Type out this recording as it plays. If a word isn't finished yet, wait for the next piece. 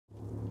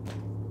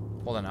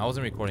Hold on, I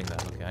wasn't recording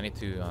that. Okay, I need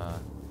to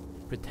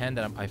pretend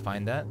that I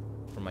find that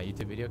for my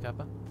YouTube video,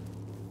 Kappa.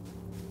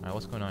 Alright,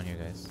 what's going on here,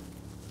 guys?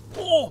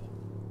 Oh!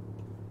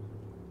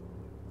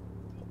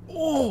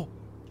 Oh!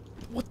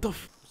 What the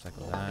f—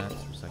 recycle that,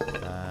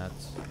 recycle that,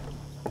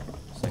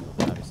 recycle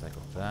that,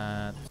 recycle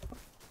that.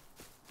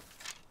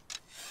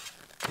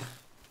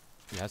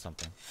 He has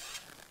something.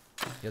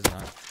 He has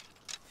not.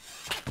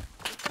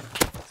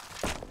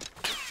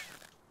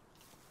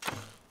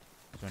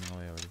 He's running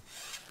away already.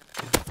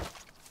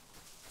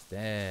 He's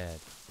dead.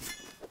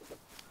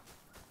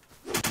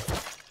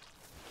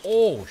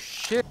 Oh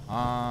shit!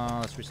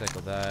 Let's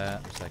recycle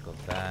that, recycle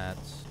that.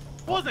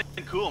 Wasn't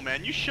cool,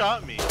 man. You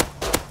shot me.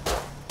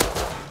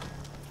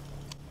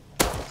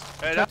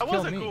 Hey, that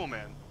wasn't cool,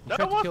 man. You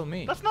tried to kill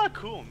me. That's not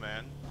cool,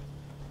 man.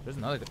 There's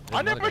another.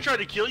 I never tried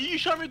to kill you. You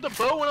shot me with the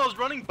bow when I was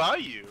running by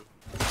you.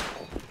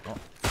 Oh.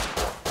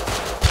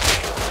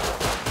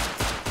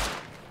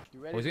 You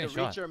ready to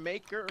reach your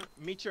maker?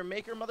 Meet your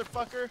maker,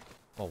 motherfucker?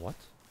 Oh, what?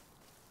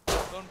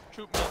 Don't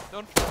shoot me.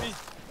 Don't shoot me.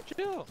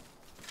 Chill.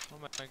 Oh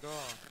my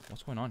god.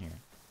 What's going on here?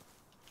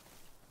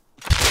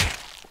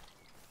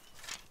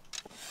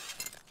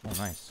 Oh,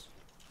 nice.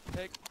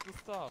 Take the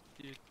stuff,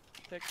 dude.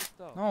 Take the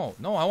stuff. No,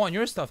 no, I want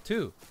your stuff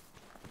too.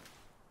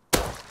 Yeah.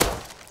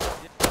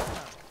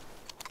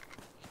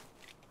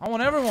 I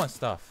want everyone's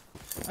stuff.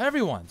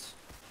 Everyone's.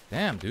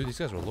 Damn, dude, these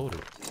guys were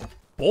loaded.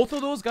 Both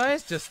of those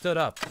guys just stood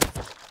up.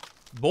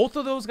 Both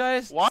of those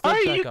guys stood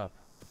back up.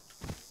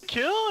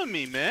 Killing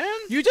me, man.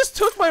 You just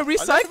took my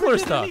recycler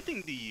stuff.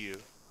 Anything to you?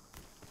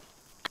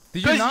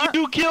 Did you not?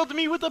 You killed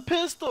me with a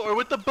pistol or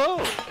with the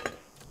bow.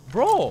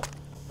 Bro.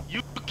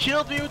 You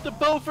killed me with the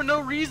bow for no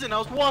reason. I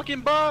was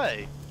walking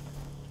by.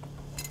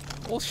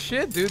 Well,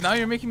 shit, dude. Now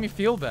you're making me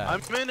feel bad.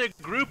 I'm in a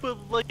group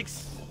of like.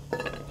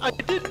 I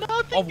did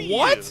nothing. Of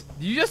what?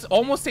 Did you just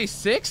almost say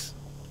 6?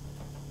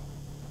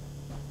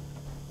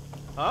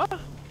 Huh?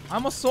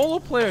 I'm a solo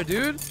player,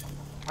 dude.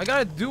 I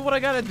gotta do what I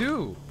gotta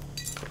do.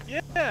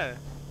 Yeah.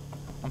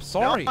 I'm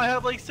sorry. Now I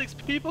have like 6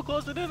 people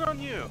closing in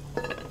on you.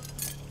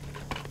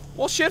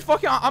 Well, shit,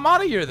 fucking, I'm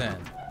out of here then.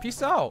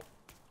 Peace out.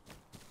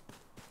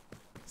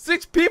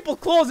 6 people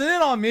closing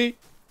in on me.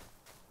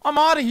 I'm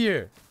out of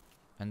here.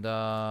 And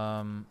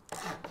can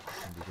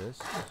do this.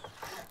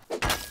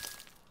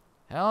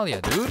 Hell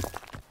yeah, dude.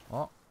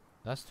 Oh,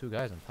 that's 2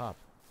 guys on top.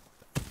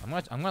 I'm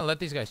gonna let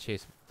these guys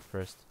chase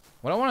first.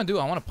 What I want to do,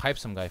 I want to pipe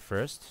some guy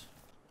first.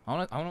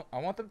 I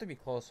want them to be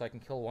close so I can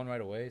kill one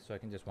right away, so I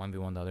can just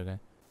 1v1 the other guy.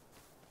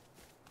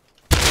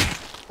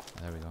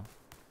 There we go.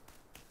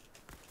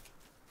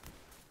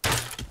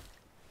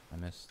 I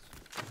missed.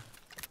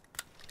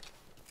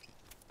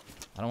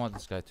 I don't want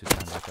this guy to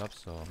stand back up,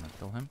 so I'm gonna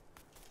kill him.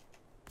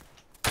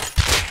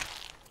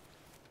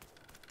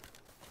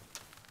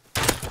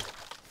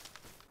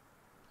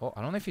 Oh,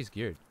 I don't know if he's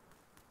geared.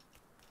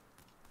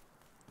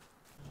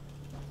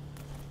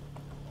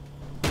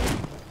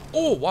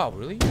 Oh, wow,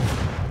 really?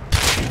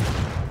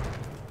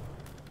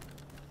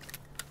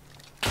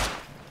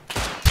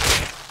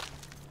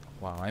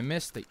 Wow, I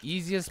missed the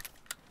easiest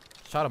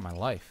shot of my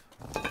life.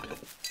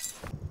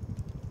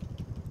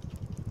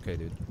 Okay,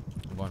 dude.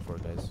 I'm going for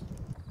it, guys.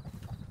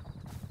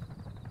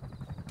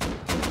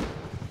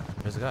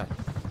 There's a guy.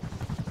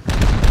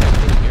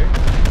 Fully geared?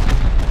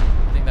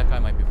 I think that guy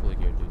might be fully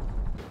geared, dude.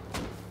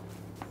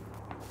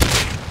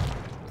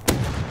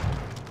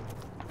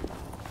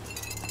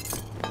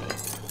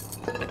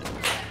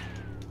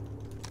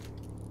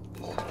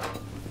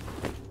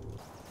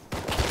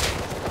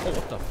 Oh,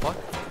 what the fuck?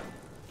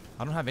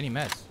 I don't have any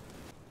meds.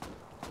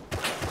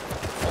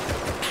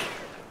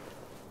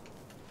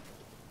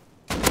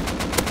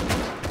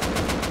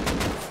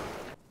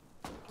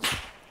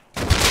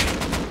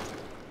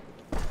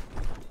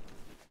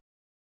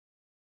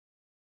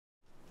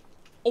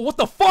 Oh, what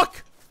the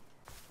fuck?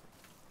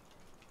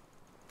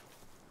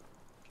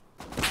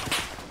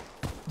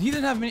 He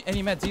didn't have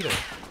any meds either.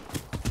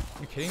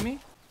 You kidding me?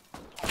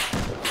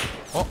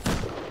 Oh,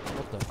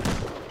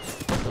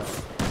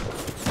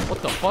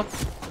 what the fuck?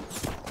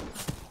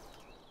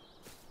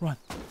 Run.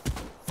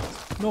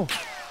 No.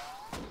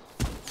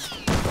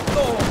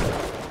 No.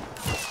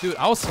 Dude,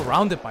 I was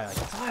surrounded by like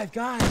 5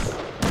 guys.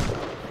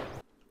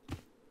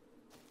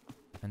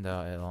 And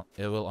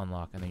it will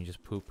unlock, and then you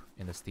just poop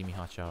in the steamy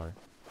hot shower.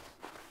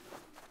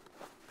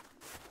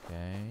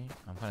 Okay,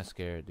 I'm kind of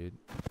scared, dude.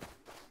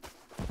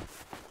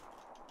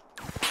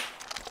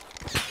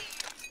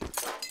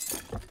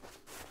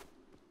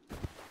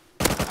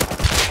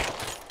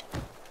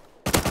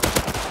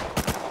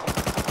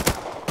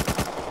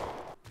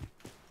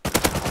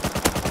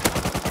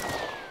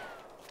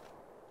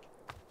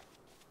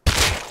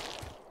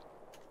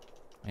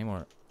 Any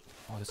more?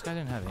 Oh, this guy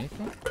didn't have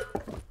anything?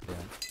 Yeah.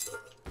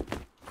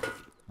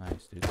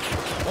 Nice, dude.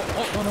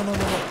 Oh, no.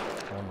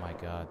 Oh my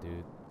god,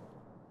 dude.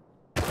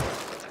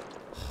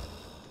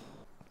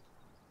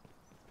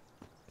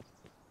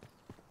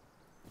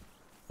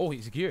 Oh,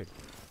 he's geared.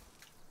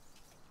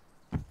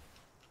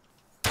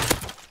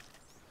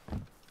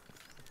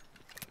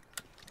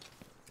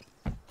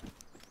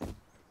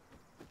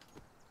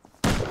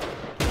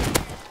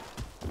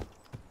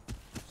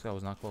 This guy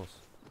was not close.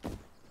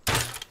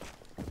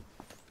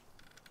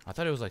 I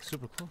thought it was like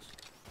super close.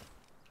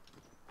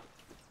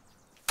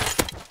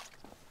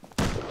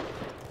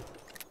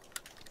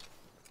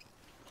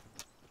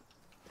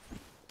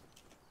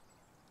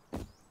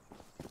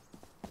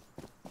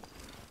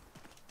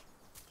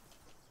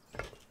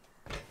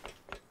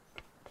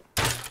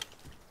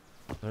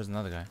 There's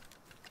another guy.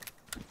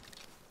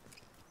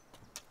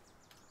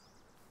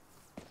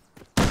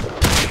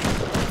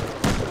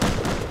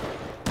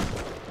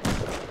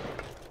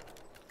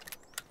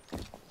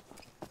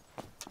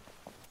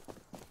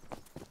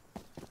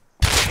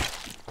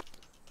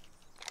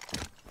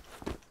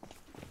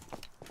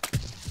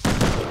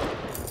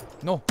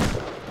 No.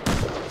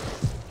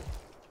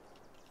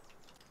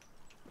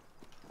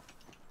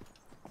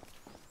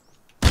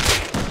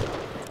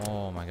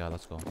 Oh my god,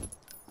 let's go.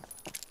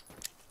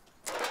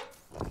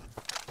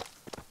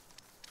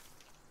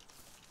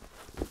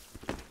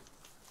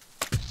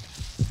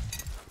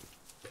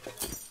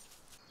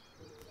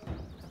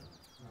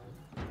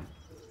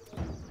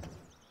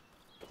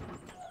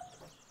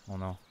 Oh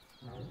no.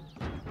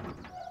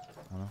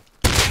 Oh no.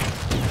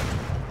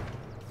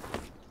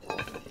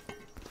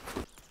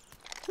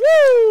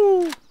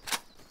 Woo!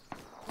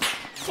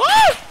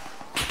 Ah!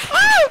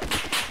 Ah!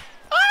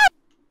 Ah!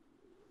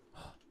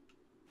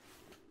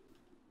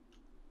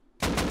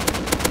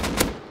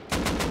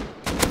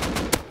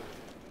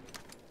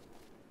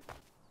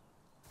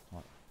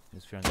 What?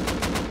 His friend.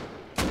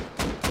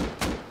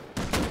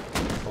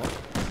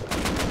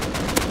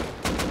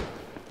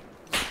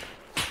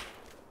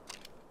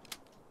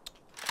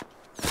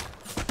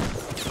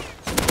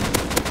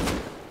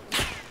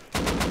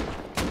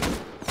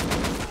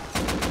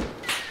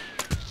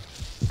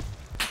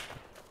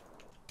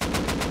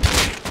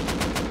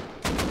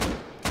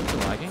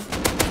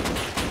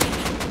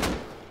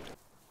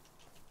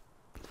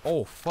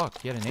 Oh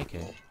fuck, he had an AK.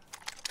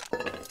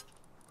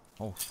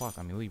 Oh fuck,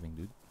 I'm leaving,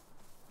 dude.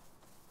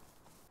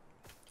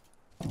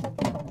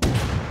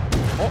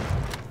 Oh!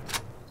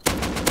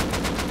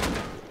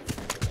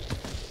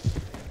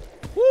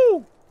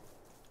 Woo!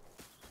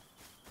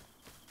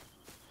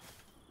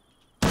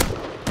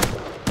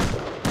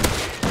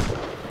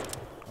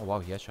 Oh wow,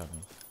 he headshot me.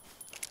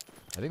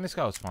 I think this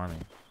guy was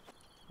farming.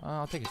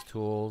 I'll take his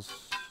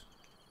tools.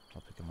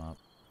 I'll pick him up.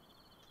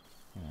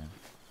 Hey, man.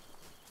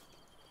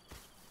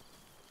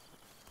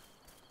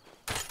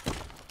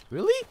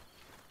 Really?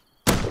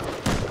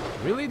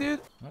 Really, dude? You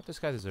know what this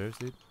guy deserves,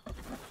 dude?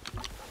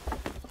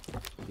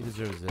 He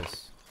deserves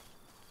this.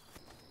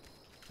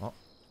 Oh.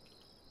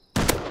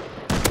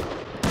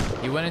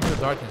 He went into the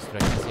darkness,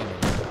 but I can't see him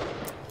anymore.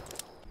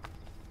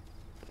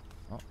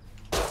 Oh.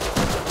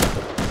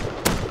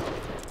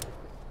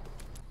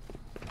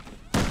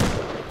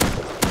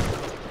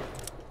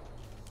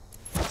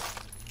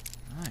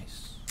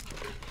 Nice.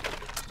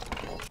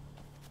 Oh.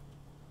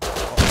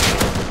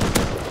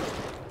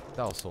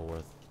 That was so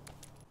worth.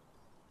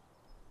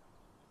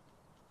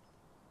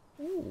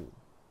 Ooh.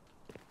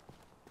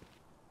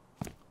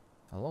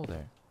 Hello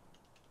there.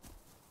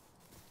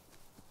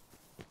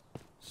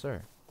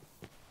 Sir.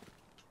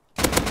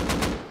 I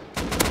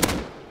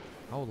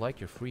would like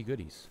your free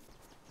goodies.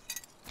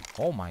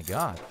 Oh my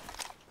god.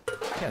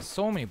 He has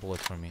so many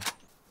bullets for me.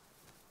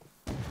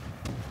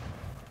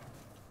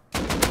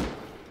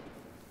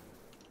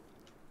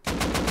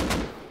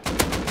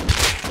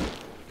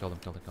 Killed him,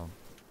 killed him, killed him.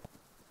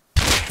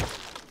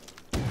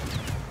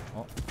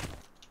 Oh.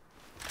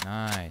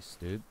 Nice,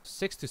 dude.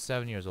 6 to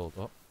 7 years old.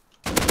 Oh.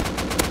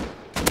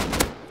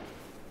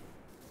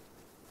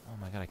 Oh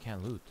my god, I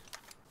can't loot.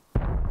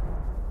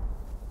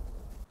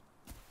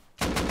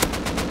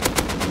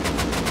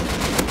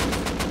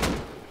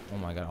 Oh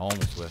my god, I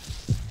almost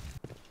whiffed.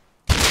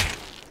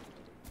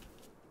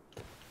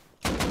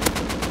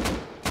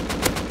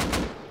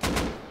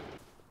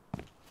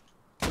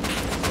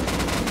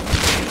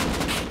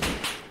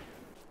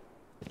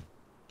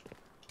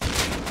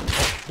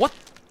 Oh, what?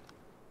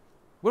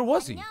 Where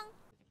was he?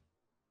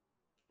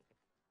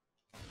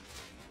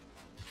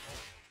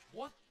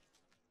 What?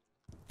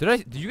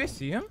 Did you guys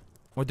see him?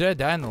 Or did I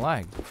die in the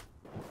lag?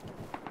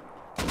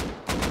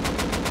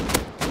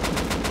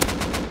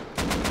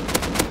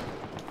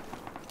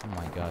 Oh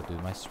my god,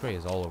 dude, my spray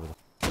is all over the...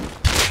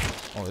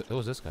 Oh, it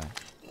was this guy.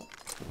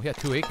 We had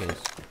 2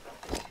 AKs.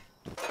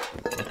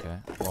 Okay,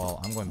 well,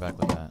 I'm going back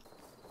with that.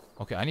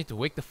 Okay, I need to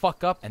wake the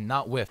fuck up and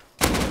not whiff.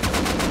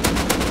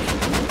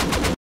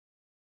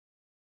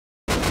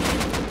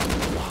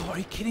 Wow, are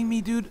you kidding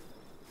me, dude?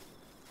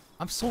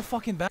 I'm so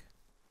fucking bad.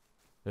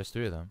 There's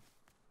 3 of them.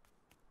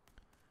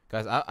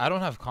 Guys, I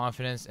don't have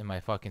confidence in my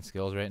fucking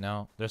skills right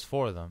now. There's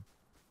 4 of them.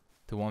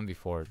 To 1v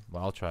forward, but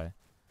I'll try.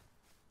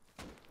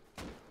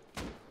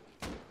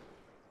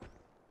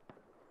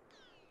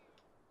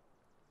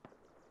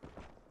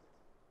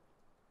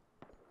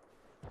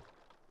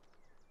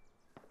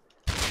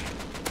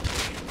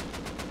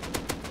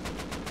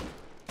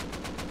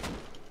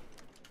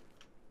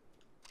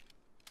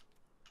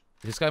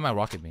 This guy might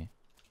rocket me.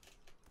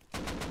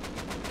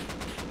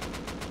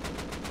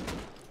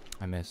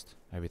 I missed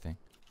everything.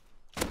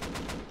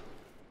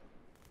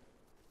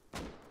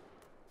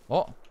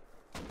 Oh.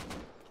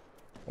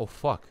 Oh,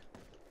 fuck.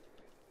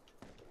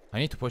 I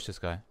need to push this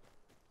guy.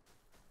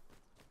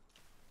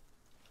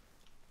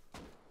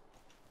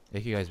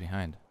 Icky guy's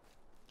behind.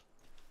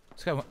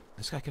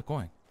 This guy kept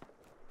going.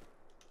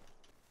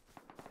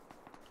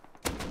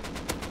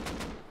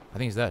 I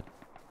think he's dead.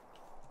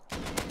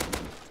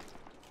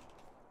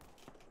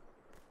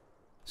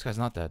 This guy's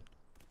not dead.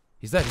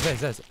 He's dead,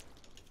 he's dead.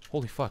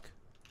 Holy fuck.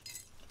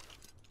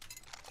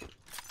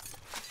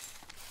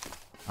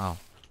 Ow.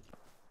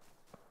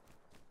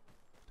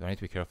 Do I need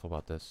to be careful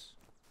about this?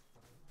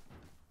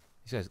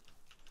 These guys...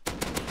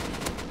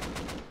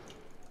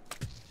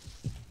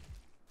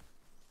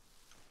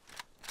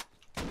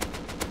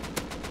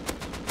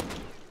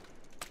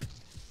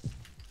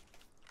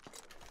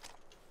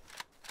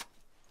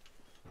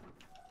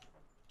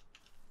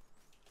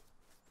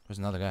 There's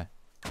another guy.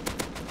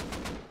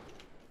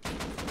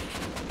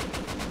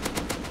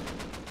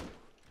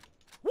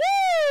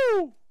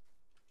 Woo!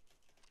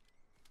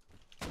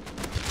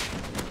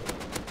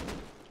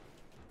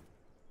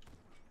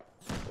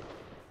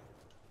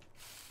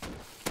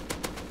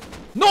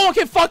 No one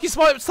can fucking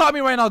stop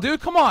me right now,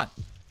 dude. Come on.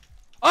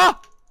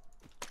 Ah!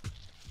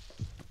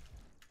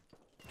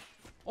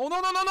 Oh, no,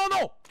 no, no, no,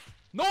 no.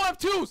 No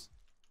M2s.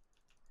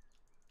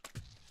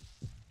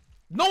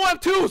 No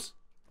M2s.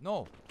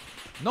 No.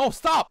 No,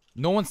 stop!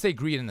 No one say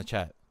greed in the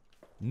chat.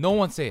 No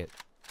one say it.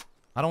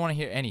 I don't want to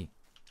hear any.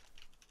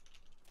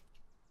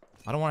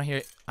 I don't want to hear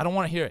it. I don't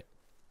want to hear it.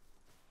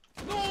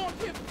 No one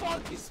can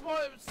fucking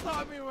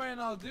stop me right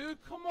now,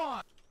 dude. Come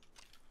on.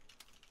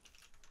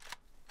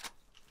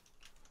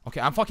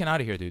 Okay, I'm fucking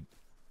out of here, dude.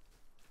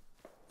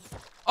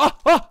 Ah,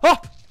 ah,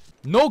 ah!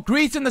 No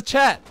greeds in the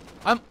chat.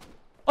 I'm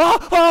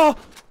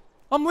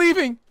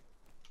leaving.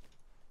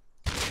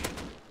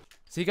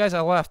 See, guys, I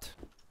left.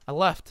 I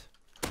left.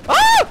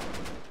 Ah!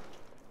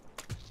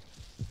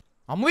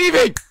 I'm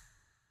leaving!